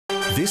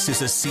This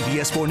is a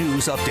CBS 4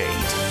 News update.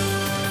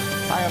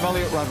 Hi, I'm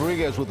Elliot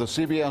Rodriguez with the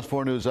CBS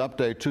 4 News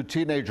update. Two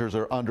teenagers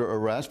are under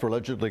arrest for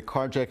allegedly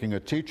carjacking a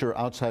teacher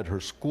outside her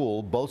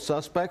school. Both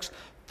suspects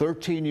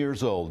 13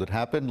 years old. It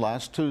happened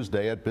last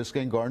Tuesday at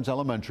Biscayne Gardens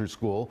Elementary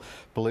School.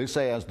 Police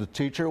say as the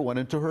teacher went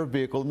into her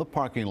vehicle in the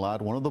parking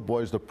lot, one of the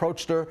boys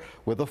approached her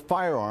with a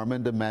firearm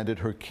and demanded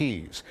her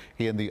keys.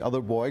 He and the other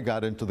boy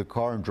got into the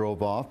car and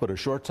drove off, but a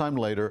short time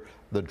later,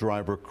 the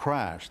driver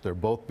crashed. They're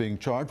both being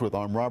charged with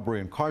armed robbery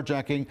and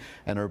carjacking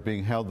and are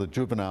being held at the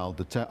Juvenile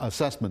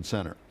Assessment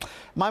Center.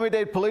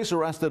 Miami-Dade police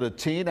arrested a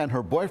teen and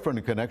her boyfriend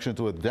in connection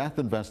to a death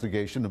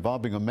investigation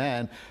involving a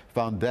man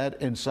found dead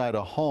inside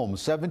a home.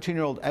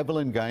 17-year-old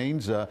Evelyn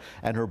Gainza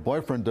and her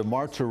boyfriend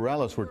DeMar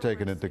Torellis were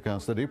taken into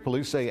custody.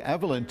 Police say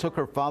Evelyn took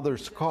her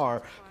father's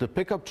car to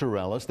pick up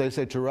Torellis. They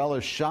say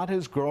Torellis shot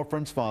his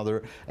girlfriend's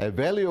father,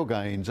 Evelio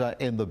Gainza,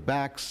 in the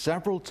back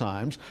several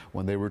times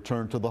when they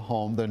returned to the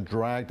home, then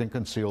dragged and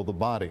concealed the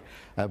body.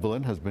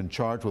 Evelyn has been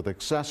charged with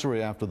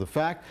accessory after the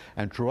fact,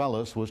 and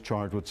Torellis was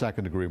charged with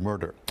second-degree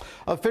murder.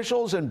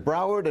 Officials in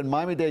Broward and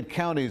Miami-Dade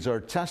counties are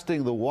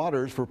testing the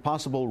waters for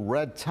possible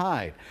red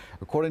tide.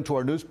 According to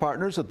our news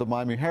partners at the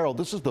Miami Herald,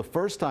 this is the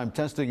first time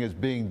testing is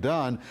being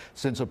done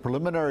since a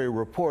preliminary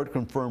report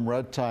confirmed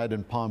red tide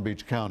in Palm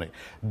Beach County.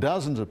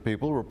 Dozens of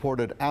people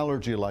reported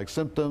allergy-like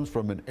symptoms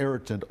from an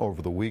irritant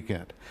over the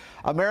weekend.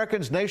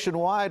 Americans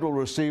nationwide will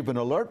receive an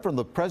alert from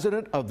the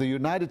President of the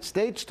United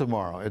States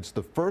tomorrow. It's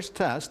the first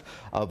test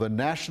of a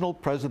national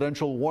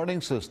presidential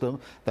warning system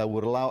that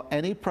would allow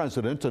any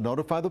president to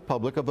notify the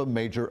public of a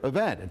major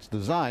event. It's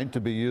designed to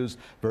be used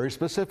very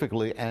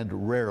specifically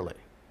and rarely.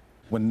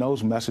 When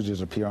those messages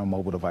appear on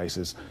mobile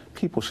devices,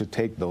 people should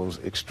take those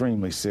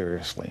extremely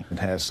seriously. It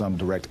has some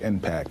direct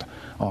impact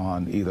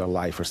on either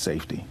life or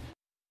safety.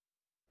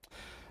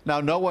 Now,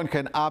 no one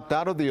can opt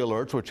out of the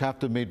alerts, which have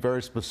to meet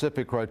very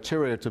specific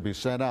criteria to be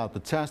sent out. The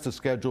test is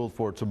scheduled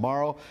for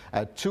tomorrow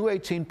at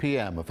 2:18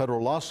 p.m. A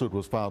federal lawsuit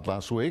was filed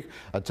last week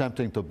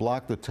attempting to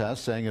block the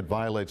test, saying it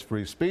violates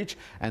free speech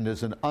and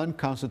is an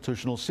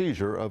unconstitutional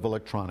seizure of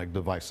electronic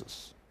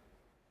devices.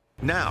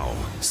 Now,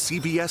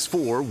 CBS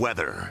 4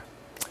 weather.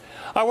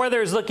 Our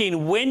weather is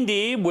looking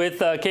windy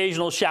with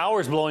occasional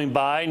showers blowing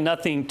by.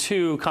 Nothing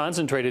too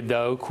concentrated,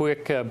 though.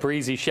 Quick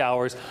breezy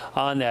showers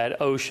on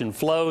that ocean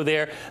flow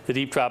there. The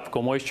deep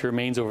tropical moisture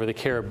remains over the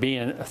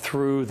Caribbean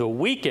through the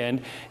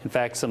weekend. In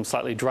fact, some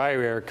slightly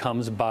drier air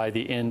comes by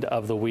the end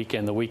of the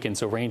weekend.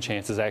 So rain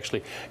chances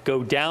actually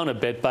go down a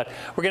bit. But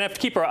we're going to have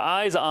to keep our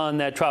eyes on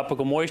that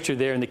tropical moisture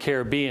there in the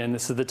Caribbean.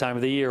 This is the time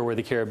of the year where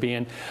the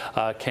Caribbean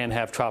can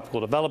have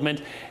tropical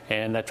development,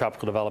 and that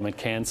tropical development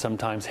can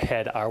sometimes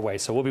head our way.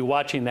 So we'll be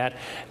watching that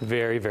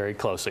very, very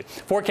closely.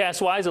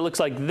 Forecast-wise, it looks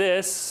like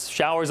this.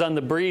 Showers on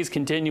the breeze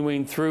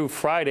continuing through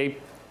Friday.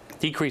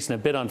 Decreasing a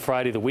bit on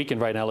Friday. The weekend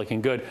right now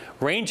looking good.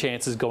 Rain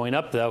chances going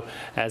up, though,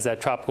 as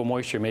that tropical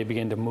moisture may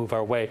begin to move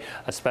our way,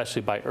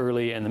 especially by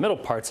early and the middle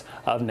parts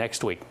of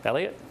next week.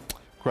 Elliot?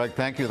 Craig,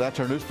 thank you. That's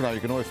our news for now. You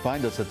can always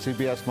find us at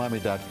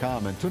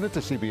CBSMiami.com and tune in to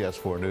CBS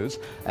 4 News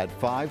at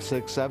 5,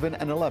 6, 7,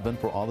 and 11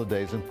 for all the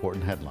day's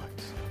important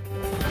headlines.